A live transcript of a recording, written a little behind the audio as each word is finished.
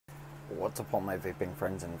What's up, all my vaping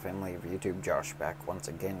friends and family of YouTube? Josh back once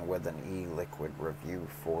again with an e-liquid review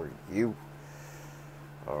for you.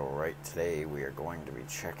 Alright, today we are going to be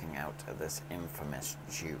checking out this infamous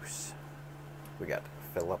juice. We got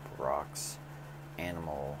Phillip Rocke's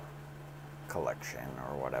Animal Collection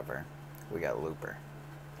or whatever. We got Looper.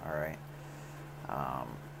 Alright. I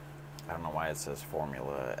don't know why it says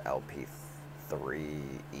formula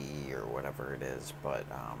LP3 or whatever it is, but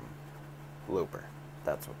Looper.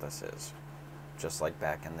 That's what this is. Just like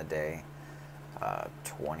back in the day,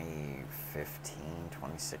 2015,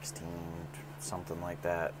 2016, something like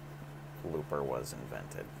that, Looper was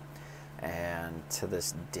invented. And to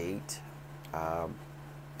this date, the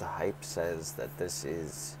hype says that this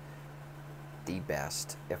is the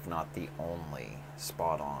best, if not the only,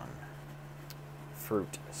 spot-on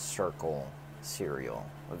fruit circle cereal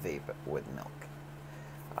vape with milk.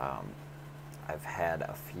 I've had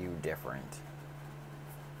a few different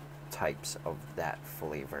types of that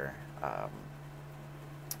flavor, and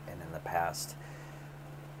in the past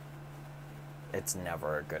it's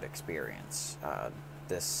never a good experience.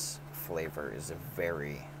 This flavor is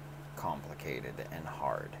very complicated and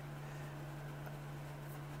hard.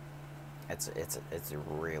 It's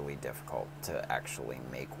really difficult to actually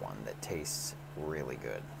make one that tastes really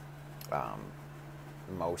good.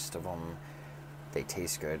 Most of them, they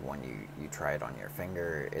taste good when you try it on your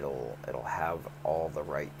finger. It'll have all the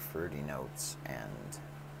right fruity notes and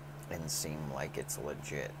seem like it's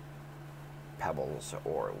legit pebbles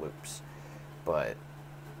or loops, but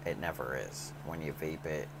it never is. When you vape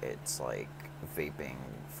it, it's like vaping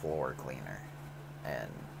floor cleaner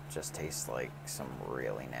and just tastes like some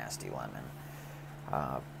really nasty lemon.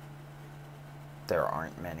 There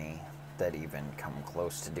aren't many that even come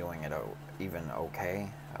close to doing it even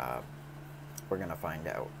okay. We're gonna find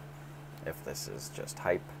out if this is just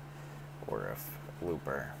hype or if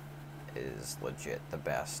Looper is legit the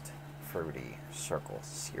best fruity circle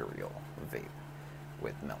cereal vape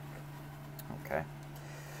with milk. Okay,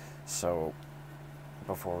 so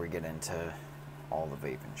before we get into all the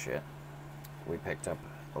vaping shit, we picked up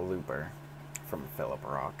a Looper from Phillip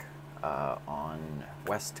Rocke on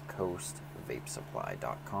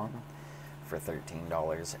westcoastvapsupply.com for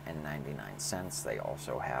 $13.99. They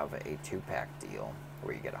also have a 2-pack deal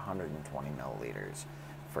where you get 120 milliliters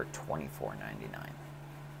for $24.99.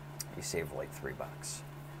 You save like $3.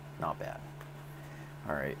 Not bad.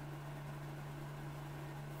 Alright.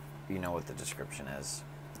 You know what the description is.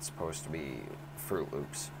 It's supposed to be Fruit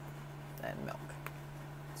Loops and milk.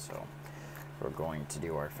 So we're going to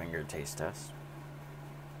do our finger taste test.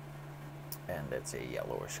 And it's a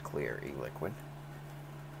yellowish clear e-liquid.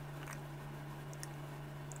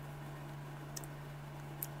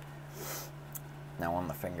 Now on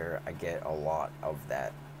the finger, I get a lot of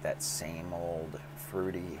that same old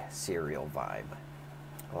fruity cereal vibe,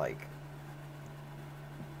 like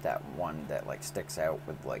that one that like sticks out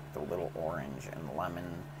with like the little orange and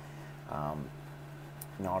lemon.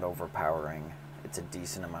 Not overpowering. It's a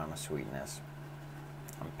decent amount of sweetness.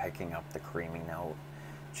 I'm picking up the creamy note,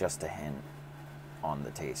 just a hint on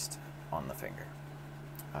the taste on the finger.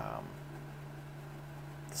 The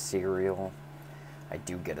cereal, I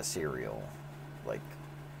do get a cereal. Like,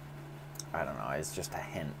 I don't know, it's just a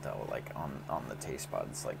hint though, like on the taste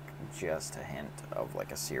buds, like just a hint of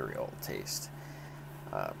like a cereal taste.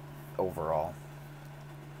 Overall,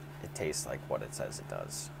 it tastes like what it says it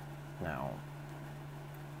does. Now,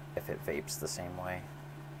 if it vapes the same way,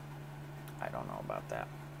 I don't know about that.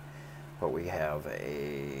 But we have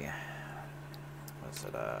a, what's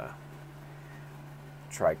it, a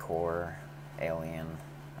Tricore Alien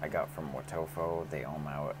I got from Watofo. They own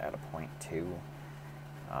out at a 0.2.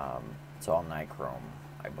 It's all nichrome.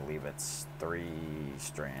 I believe it's 3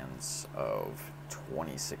 strands of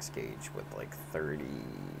 26 gauge with like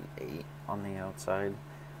 38 on the outside.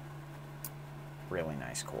 Really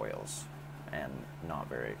nice coils and not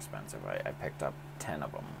very expensive. I picked up 10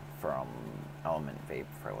 of them from Element Vape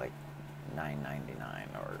for like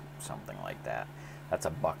 $9.99 or something like that. That's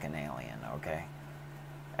 $1 an Alien, okay?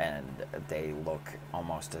 And they look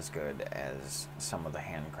almost as good as some of the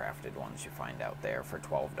handcrafted ones you find out there for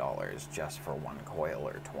 $12 just for one coil,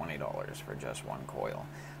 or $20 for just one coil.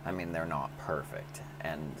 I mean, they're not perfect,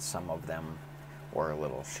 and some of them were a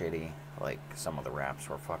little shitty, like some of the wraps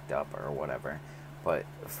were fucked up or whatever, but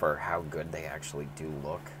for how good they actually do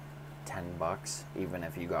look, $10, even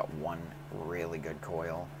if you got one really good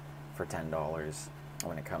coil for $10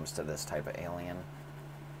 when it comes to this type of Alien,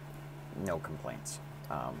 no complaints.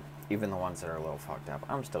 Even the ones that are a little fucked up,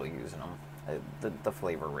 I'm still using them. The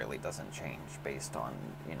flavor really doesn't change based on,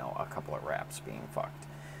 you know, a couple of wraps being fucked.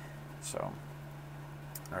 So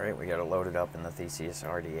Alright, we got it loaded up in the Theseus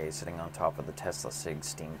RDA, sitting on top of the Tesla Sig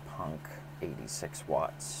Steampunk 86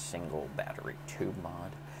 watts single battery tube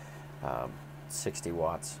mod. 60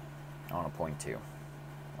 watts on a 0.2.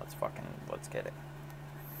 Let's get it.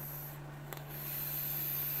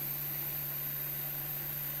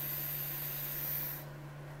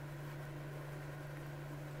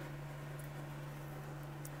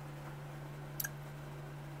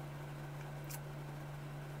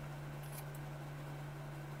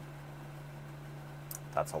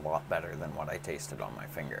 That's a lot better than what I tasted on my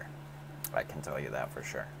finger. I can tell you that for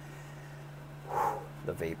sure.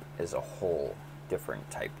 The vape is a whole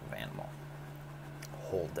different type of animal.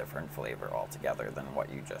 Whole different flavor altogether than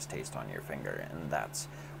what you just taste on your finger, and that's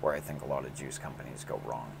where I think a lot of juice companies go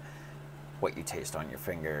wrong. What you taste on your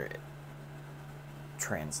finger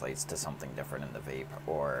translates to something different in the vape,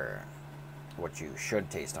 or what you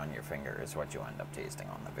should taste on your finger is what you end up tasting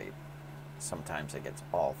on the vape. Sometimes it gets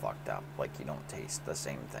all fucked up, like you don't taste the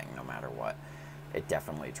same thing no matter what. It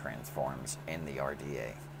definitely transforms in the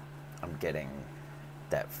RDA. I'm getting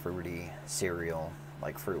that fruity cereal,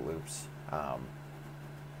 like Fruit Loops.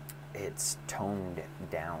 It's toned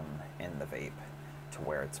down in the vape to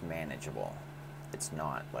where it's manageable. It's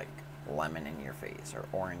not like lemon in your face or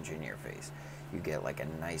orange in your face. You get like a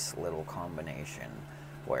nice little combination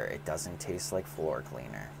where it doesn't taste like floor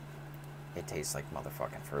cleaner. It tastes like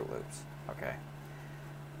motherfucking Fruit Loops, okay?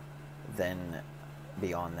 Then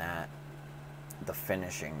beyond that, the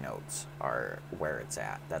finishing notes are where it's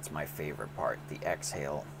at. That's my favorite part. The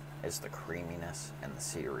exhale is the creaminess and the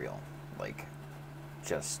cereal. Like,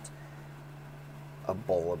 just a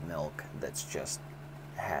bowl of milk that's just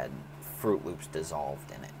had Fruit Loops dissolved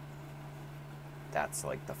in it. That's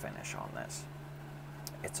like the finish on this.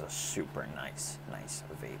 It's a super nice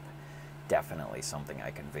vape. Definitely something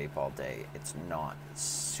I can vape all day. It's not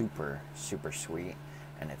super sweet,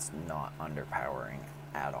 and it's not underpowering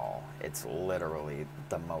at all. It's literally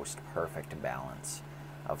the most perfect balance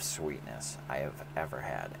of sweetness I have ever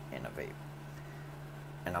had in a vape.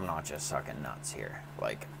 And I'm not just sucking nuts here.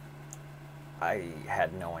 Like, I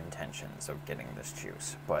had no intentions of getting this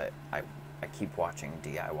juice, but I keep watching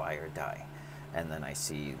DIY or Die, and then I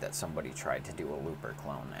see that somebody tried to do a Looper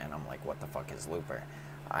clone, and I'm like, what the fuck is Looper?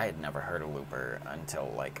 I had never heard of Looper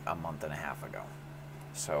until like a month and a half ago.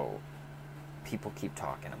 So people keep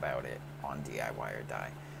talking about it on DIY or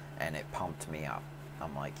Die, and it pumped me up.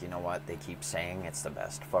 I'm like, you know what? They keep saying it's the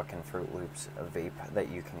best fucking Fruit Loops vape that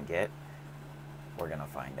you can get. We're gonna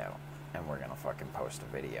find out, and we're gonna fucking post a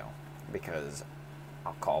video, because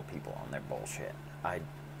I'll call people on their bullshit. I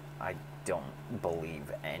don't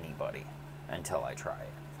believe anybody until I try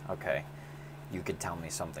it, okay? You could tell me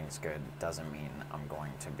something's good, doesn't mean I'm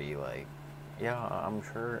going to be like, yeah, I'm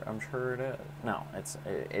sure it is. No,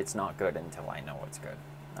 it's not good until I know it's good,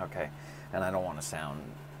 okay? And I don't want to sound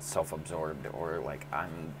self-absorbed or like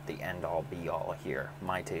I'm the end-all be-all here.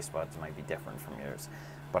 My taste buds might be different from yours,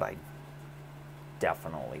 but I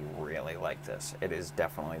definitely really like this. It is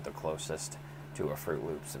definitely the closest to a Fruit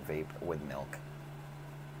Loops vape with milk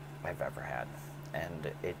I've ever had,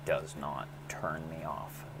 and it does not turn me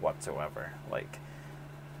off whatsoever. Like,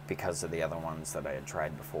 because of the other ones that I had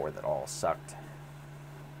tried before that all sucked,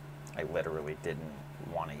 I literally didn't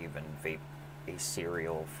want to even vape a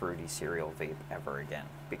fruity cereal vape ever again,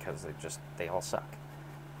 because they all suck.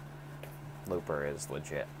 Looper is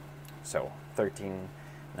legit. So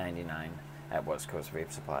 $13.99 at West Coast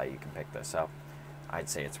Vape Supply. You can pick this up. I'd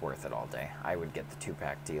say it's worth it all day. I would get the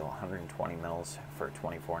 2-pack deal, 120 mils for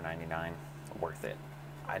 $24.99. Worth it.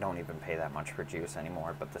 I don't even pay that much for juice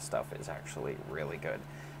anymore, but the stuff is actually really good,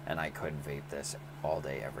 and I could vape this all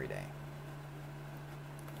day, every day.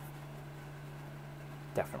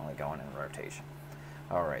 Definitely going in rotation.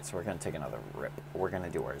 Alright, so we're going to take another rip. We're going to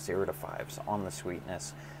do our 0 to 5s on the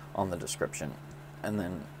sweetness, on the description, and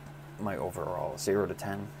then my overall 0 to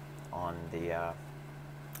 10 on the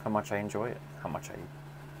how much I enjoy it, how much I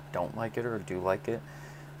don't like it or do like it,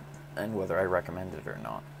 and whether I recommend it or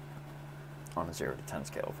not, on a 0 to 10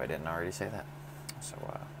 scale, if I didn't already say that. So,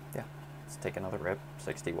 yeah, let's take another rip.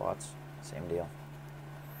 60 watts, same deal.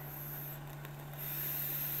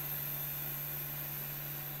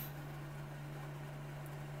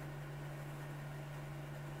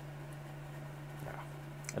 Yeah,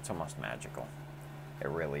 it's almost magical. It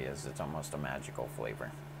really is. It's almost a magical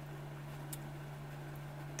flavor.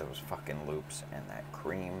 Those fucking loops and that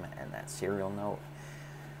cream and that cereal note.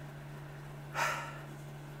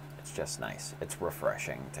 It's just nice. It's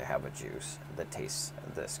refreshing to have a juice that tastes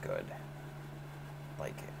this good.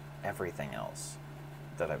 Like, everything else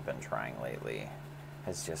that I've been trying lately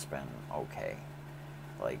has just been okay.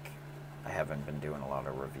 Like, I haven't been doing a lot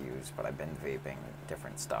of reviews, but I've been vaping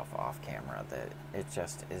different stuff off camera that it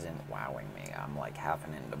just isn't wowing me. I'm like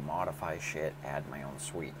having to modify shit, add my own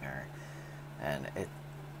sweetener, and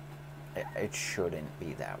it shouldn't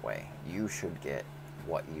be that way. You should get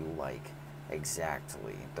what you like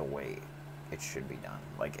exactly the way it should be done.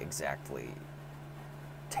 Like exactly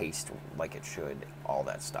taste like it should, all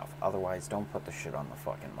that stuff. Otherwise, don't put the shit on the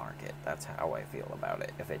fucking market. That's how I feel about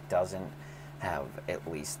it. If it doesn't have at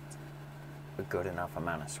least a good enough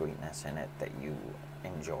amount of sweetness in it that you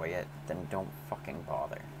enjoy it, then don't fucking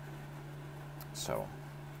bother. So,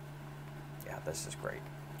 yeah, this is great.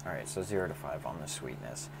 Alright, so 0 to 5 on the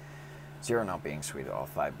sweetness. 0 not being sweet at all,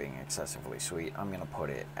 5 being excessively sweet. I'm going to put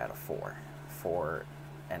it at a 4.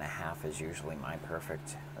 4.5 is usually my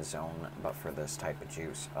perfect zone, but for this type of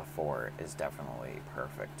juice, a 4 is definitely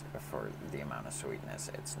perfect for the amount of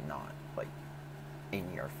sweetness. It's not, like,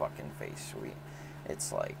 in your fucking face sweet.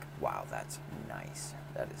 It's like, wow, that's nice.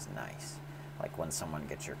 That is nice. Like when someone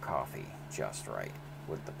gets your coffee just right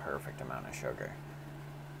with the perfect amount of sugar.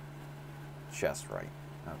 Just right.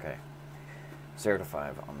 Okay. 0 to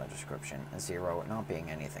 5 on the description. 0 not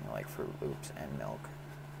being anything like Fruit Loops and milk,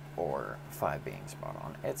 or 5 being spot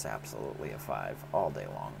on. It's absolutely a 5 all day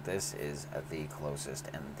long. This is the closest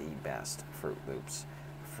and the best Fruit Loops,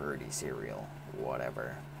 fruity cereal,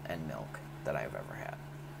 whatever, and milk that I've ever had.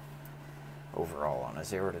 Overall, on a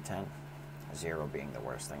 0 to 10, 0 being the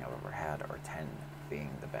worst thing I've ever had, or 10 being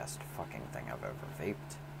the best fucking thing I've ever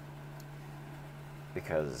vaped.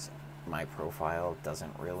 Because my profile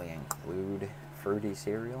doesn't really include fruity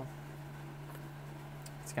cereal,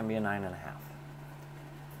 it's going to be a 9.5.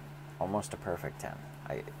 Almost a perfect 10.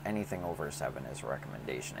 Anything over a 7 is a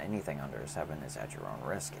recommendation. Anything under a 7 is at your own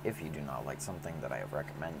risk. If you do not like something that I have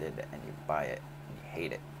recommended and you buy it and you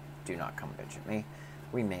hate it, do not come bitch at me.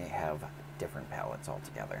 We may have different palates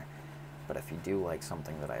altogether. But if you do like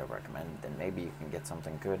something that I have recommended, then maybe you can get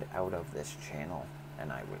something good out of this channel,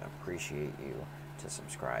 and I would appreciate you to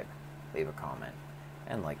subscribe, leave a comment,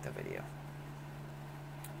 and like the video.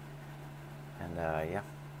 And yeah,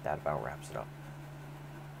 that about wraps it up.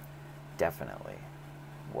 Definitely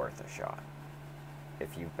worth a shot.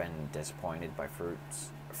 If you've been disappointed by fruit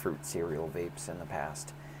cereal vapes in the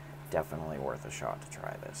past, definitely worth a shot to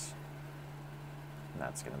try this. And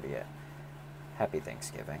that's going to be it. Happy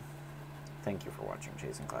Thanksgiving. Thank you for watching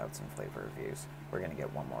Chasing Clouds and Flavor Reviews. We're going to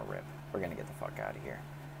get one more rip. We're going to get the fuck out of here.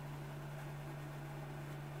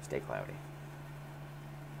 Stay cloudy.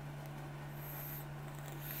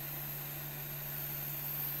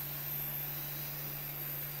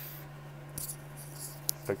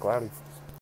 Stay cloudy.